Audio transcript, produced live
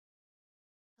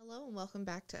Hello and welcome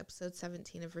back to episode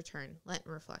 17 of Return, Lenten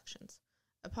Reflections,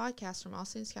 a podcast from All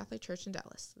Saints Catholic Church in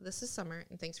Dallas. This is Summer,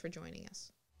 and thanks for joining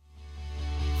us.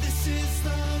 This is the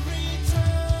return.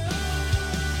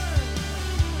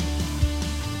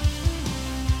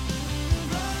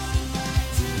 Run back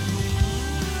to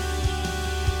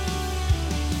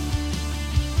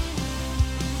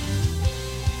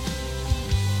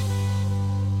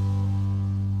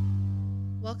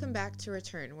Welcome back to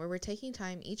Return, where we're taking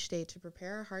time each day to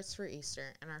prepare our hearts for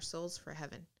Easter and our souls for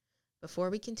heaven. Before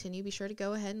we continue, be sure to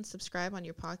go ahead and subscribe on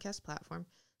your podcast platform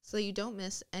so that you don't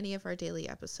miss any of our daily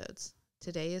episodes.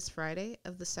 Today is Friday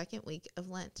of the second week of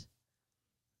Lent.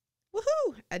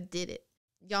 Woohoo! I did it.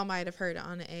 Y'all might have heard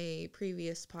on a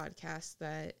previous podcast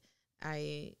that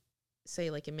I say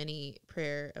like a mini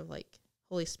prayer of like,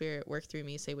 Holy Spirit, work through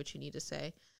me, say what you need to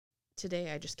say.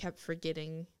 Today I just kept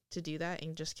forgetting to do that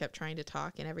and just kept trying to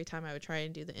talk, and every time I would try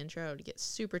and do the intro, I would get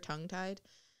super tongue-tied,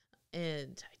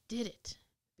 and I did it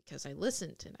because I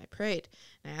listened and I prayed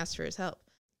and I asked for his help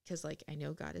because like I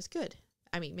know God is good.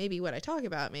 I mean, maybe what I talk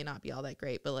about may not be all that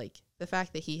great, but like the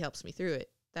fact that he helps me through it,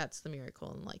 that's the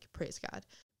miracle, and like praise God.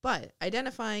 But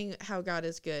identifying how God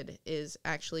is good is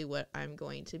actually what I'm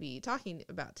going to be talking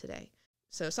about today.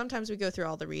 So sometimes we go through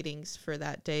all the readings for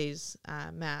that day's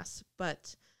mass,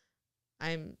 but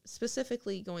I'm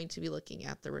specifically going to be looking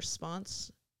at the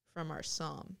response from our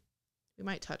psalm. We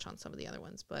might touch on some of the other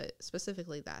ones, but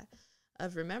specifically that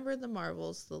of remember the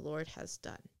marvels the Lord has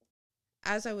done.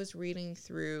 As I was reading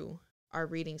through our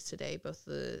readings today, both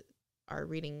our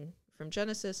reading from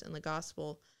Genesis and the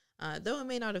Gospel, though it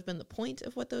may not have been the point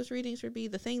of what those readings would be,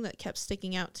 the thing that kept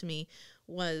sticking out to me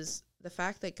was the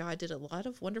fact that God did a lot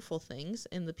of wonderful things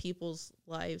in the people's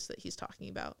lives that he's talking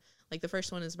about. Like the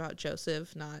first one is about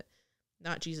Joseph, not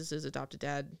Jesus' adopted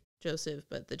dad, Joseph,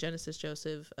 but the Genesis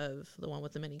Joseph of the one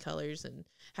with the many colors and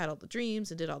had all the dreams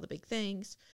and did all the big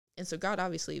things. And so God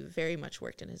obviously very much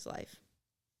worked in his life.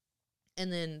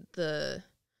 And then the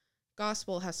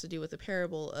gospel has to do with the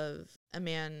parable of a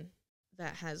man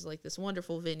that has like this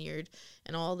wonderful vineyard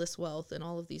and all this wealth and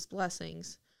all of these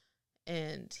blessings,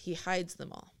 and he hides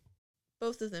them all.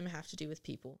 Both of them have to do with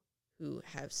people who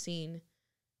have seen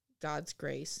God's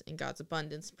grace and God's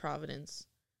abundance, providence,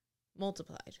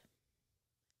 multiplied.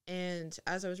 And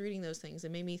as I was reading those things,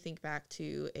 it made me think back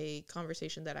to a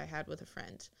conversation that I had with a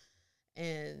friend.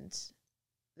 And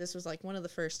this was like one of the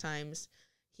first times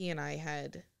he and I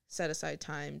had set aside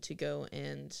time to go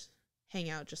and hang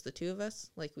out, just the two of us.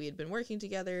 Like we had been working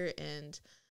together. And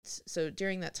so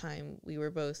during that time, we were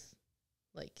both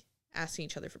like asking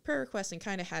each other for prayer requests and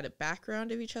kind of had a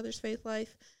background of each other's faith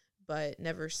life, but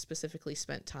never specifically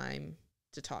spent time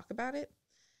to talk about it.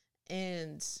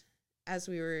 And as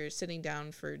we were sitting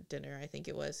down for dinner, I think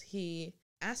it was, he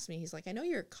asked me, he's like, I know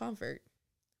you're a convert,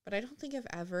 but I don't think I've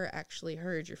ever actually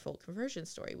heard your full conversion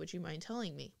story. Would you mind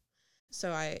telling me?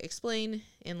 So I explain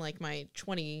in like my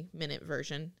 20-minute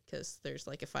version, because there's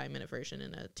like a 5-minute version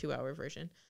and a 2-hour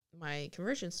version, my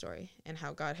conversion story and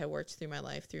how God had worked through my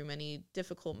life through many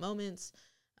difficult moments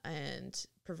and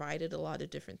provided a lot of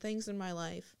different things in my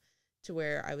life to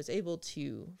where I was able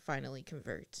to finally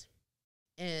convert.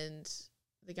 And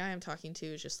the guy I'm talking to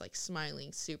is just like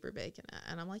smiling super big,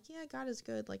 and I'm like, yeah, God is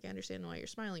good. Like I understand why you're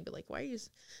smiling, but like, why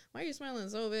are you smiling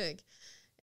so big?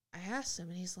 I asked him,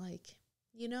 and he's like,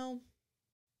 in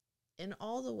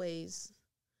all the ways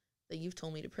that you've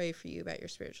told me to pray for you about your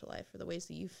spiritual life, or the ways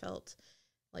that you felt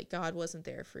like God wasn't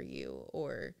there for you,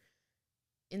 or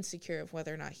insecure of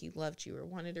whether or not he loved you or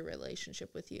wanted a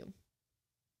relationship with you,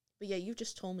 but yet you've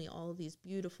just told me all of these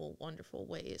beautiful, wonderful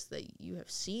ways that you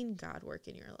have seen God work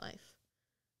in your life.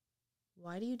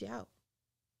 Why do you doubt?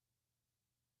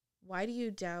 Why do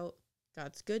you doubt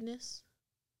God's goodness,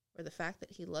 or the fact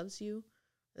that he loves you,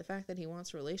 or the fact that he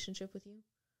wants a relationship with you?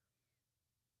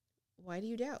 Why do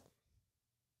you doubt?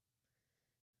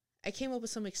 I came up with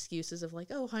some excuses of like,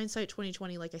 oh, hindsight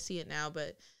 2020, like I see it now,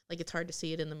 but like it's hard to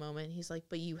see it in the moment. He's like,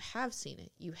 but you have seen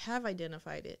it. You have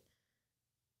identified it.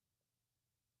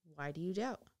 Why do you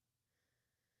doubt?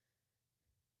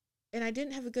 And I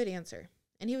didn't have a good answer.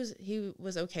 And he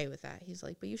was okay with that. He's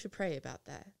like, but you should pray about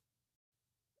that.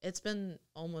 It's been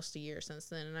almost a year since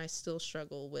then, and I still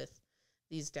struggle with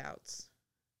these doubts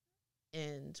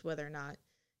and whether or not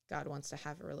God wants to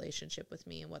have a relationship with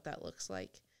me and what that looks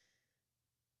like.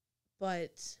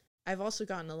 But I've also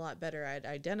gotten a lot better at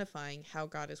identifying how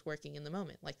God is working in the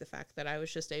moment, like the fact that I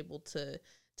was just able to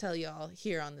tell y'all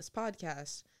here on this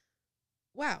podcast,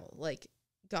 wow, like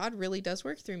God really does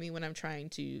work through me when I'm trying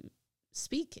to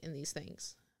speak in these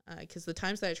things, because the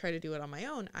times that I try to do it on my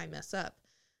own, I mess up.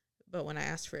 But when I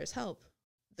ask for his help,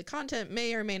 the content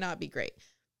may or may not be great,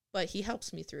 but he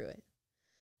helps me through it.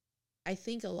 I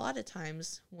think a lot of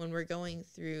times when we're going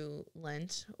through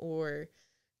Lent or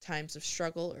times of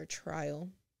struggle or trial,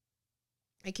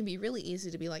 it can be really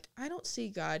easy to be like, I don't see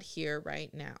God here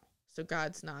right now, so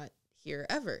God's not here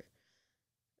ever.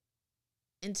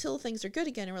 Until things are good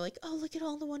again and we're like, oh, look at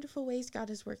all the wonderful ways God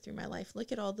has worked through my life.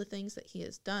 Look at all the things that he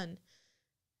has done.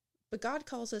 But God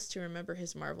calls us to remember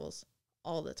his marvels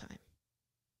all the time.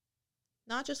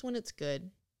 Not just when it's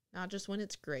good, not just when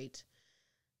it's great,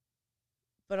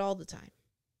 but all the time.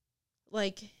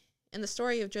 Like in the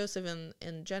story of Joseph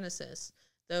in Genesis,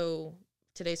 though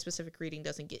today's specific reading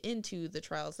doesn't get into the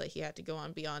trials that he had to go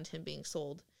on beyond him being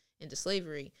sold into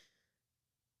slavery,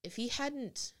 if he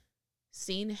hadn't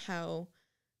seen how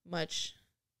much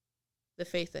the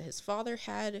faith that his father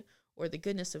had or the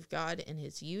goodness of God in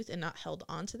his youth and not held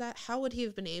on to that, how would he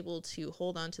have been able to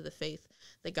hold on to the faith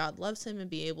that God loves him and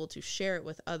be able to share it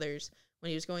with others when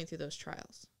he was going through those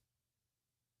trials?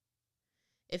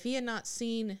 If he had not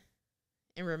seen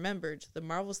and remembered the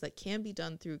marvels that can be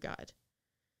done through God,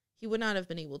 he would not have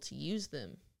been able to use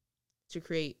them to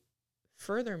create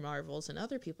further marvels in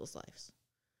other people's lives.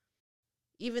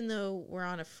 Even though we're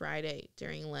on a Friday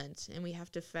during Lent and we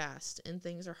have to fast and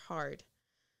things are hard,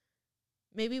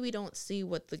 maybe we don't see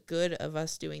what the good of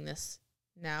us doing this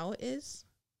now is,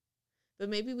 but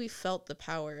maybe we felt the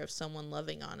power of someone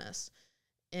loving on us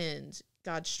and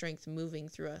God's strength moving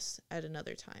through us at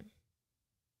another time.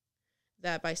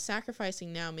 That by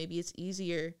sacrificing now, maybe it's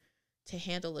easier to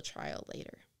handle a trial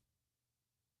later.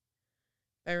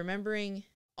 By remembering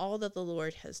all that the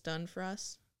Lord has done for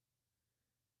us,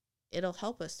 it'll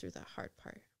help us through that hard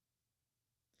part.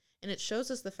 And it shows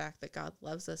us the fact that God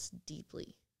loves us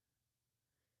deeply.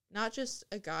 Not just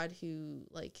a God who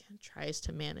tries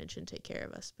to manage and take care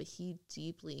of us, but he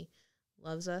deeply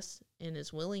loves us and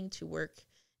is willing to work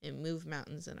and move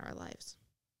mountains in our lives.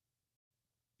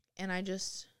 And I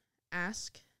just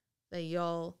ask that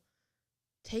y'all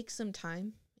take some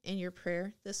time in your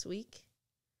prayer this week,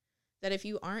 that if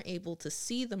you aren't able to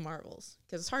see the marvels,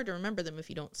 because it's hard to remember them if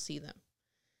you don't see them.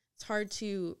 It's hard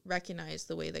to recognize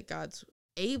the way that God's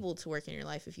able to work in your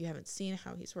life if you haven't seen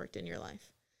how he's worked in your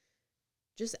life.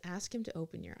 Just ask him to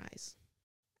open your eyes.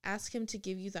 Ask him to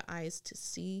give you the eyes to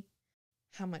see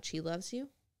how much he loves you,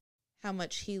 how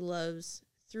much he loves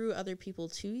through other people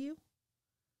to you,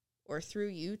 or through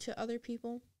you to other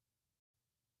people.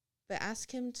 But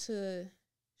ask him to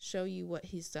show you what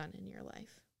he's done in your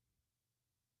life.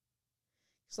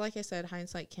 So like I said,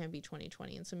 hindsight can be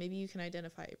 20/20, and so maybe you can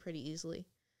identify it pretty easily.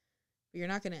 But you're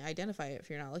not going to identify it if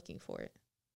you're not looking for it.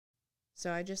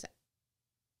 So I just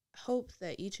hope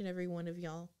that each and every one of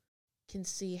y'all can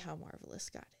see how marvelous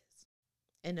God is.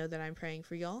 And know that I'm praying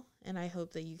for y'all, and I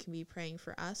hope that you can be praying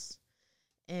for us.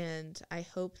 And I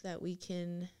hope that we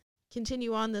can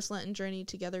continue on this Lenten journey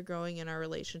together, growing in our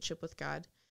relationship with God.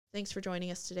 Thanks for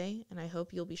joining us today, and I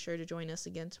hope you'll be sure to join us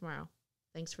again tomorrow.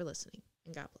 Thanks for listening,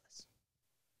 and God bless.